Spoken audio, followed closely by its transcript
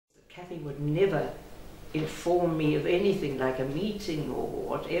Kathy would never inform me of anything like a meeting or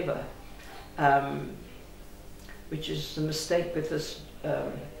whatever, which is the mistake with this,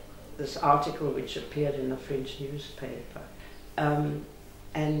 this article which appeared in a French newspaper.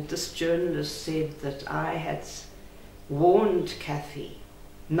 And this journalist said that I had warned Kathy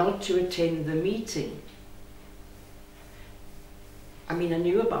not to attend the meeting. I mean, I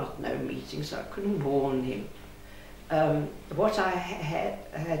knew about no meeting, so I couldn't warn him. What I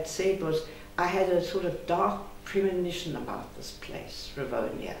had said was, I had a sort of dark premonition about this place,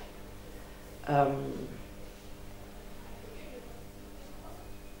 Rivonia.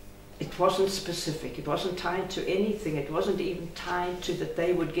 It wasn't specific, it wasn't tied to anything, it wasn't even tied to that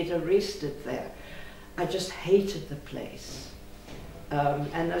they would get arrested there. I just hated the place.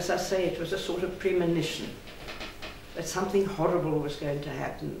 And as I say, it was a sort of premonition that something horrible was going to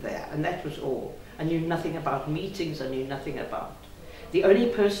happen there, and that was all. I knew nothing about meetings, I knew nothing about. The only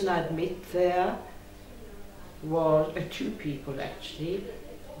person I'd met there was two people actually.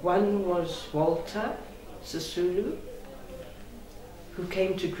 One was Walter Sisulu, who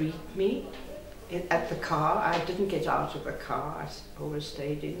came to greet me at the car. I didn't get out of the car, I always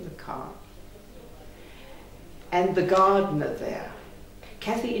stayed in the car. And the gardener there.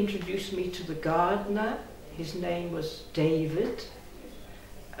 Kathy introduced me to the gardener. His name was David.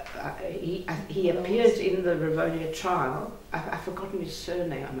 He appeared in the Rivonia trial. I've forgotten his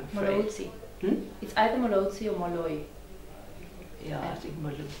surname, I'm afraid. Molotsi. It's either Molotsi or Moloi. Yeah, I think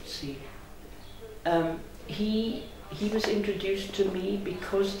Molotsi. He was introduced to me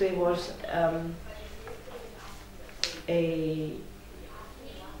because there was there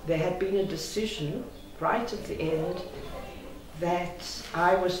had been a decision right at the end that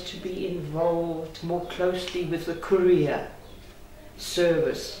I was to be involved more closely with the courier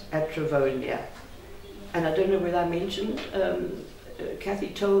service at Rivonia. And I don't know whether I mentioned, Kathy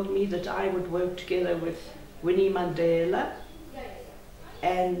told me that I would work together with Winnie Mandela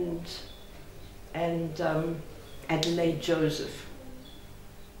and Adelaide Joseph.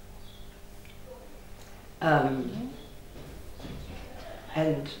 And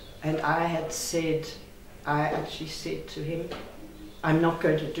I had said, I actually said to him, I'm not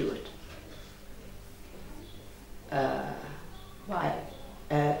going to do it. Why?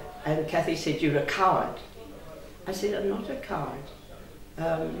 And Kathy said, you're a coward. I said, I'm not a coward.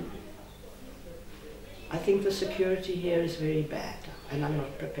 I think the security here is very bad, and I'm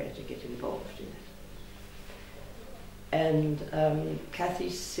not prepared to get involved in it. And Kathy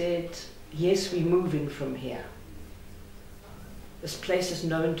said, yes, we're moving from here. This place is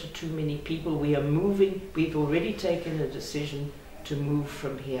known to too many people. We are moving. We've already taken a decision to move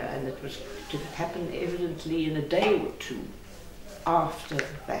from here, and it was to happen evidently in a day or two after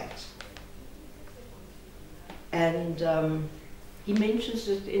that. And he mentions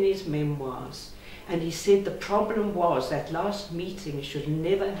it in his memoirs, and he said the problem was that last meeting should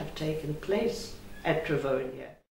never have taken place at Rivonia.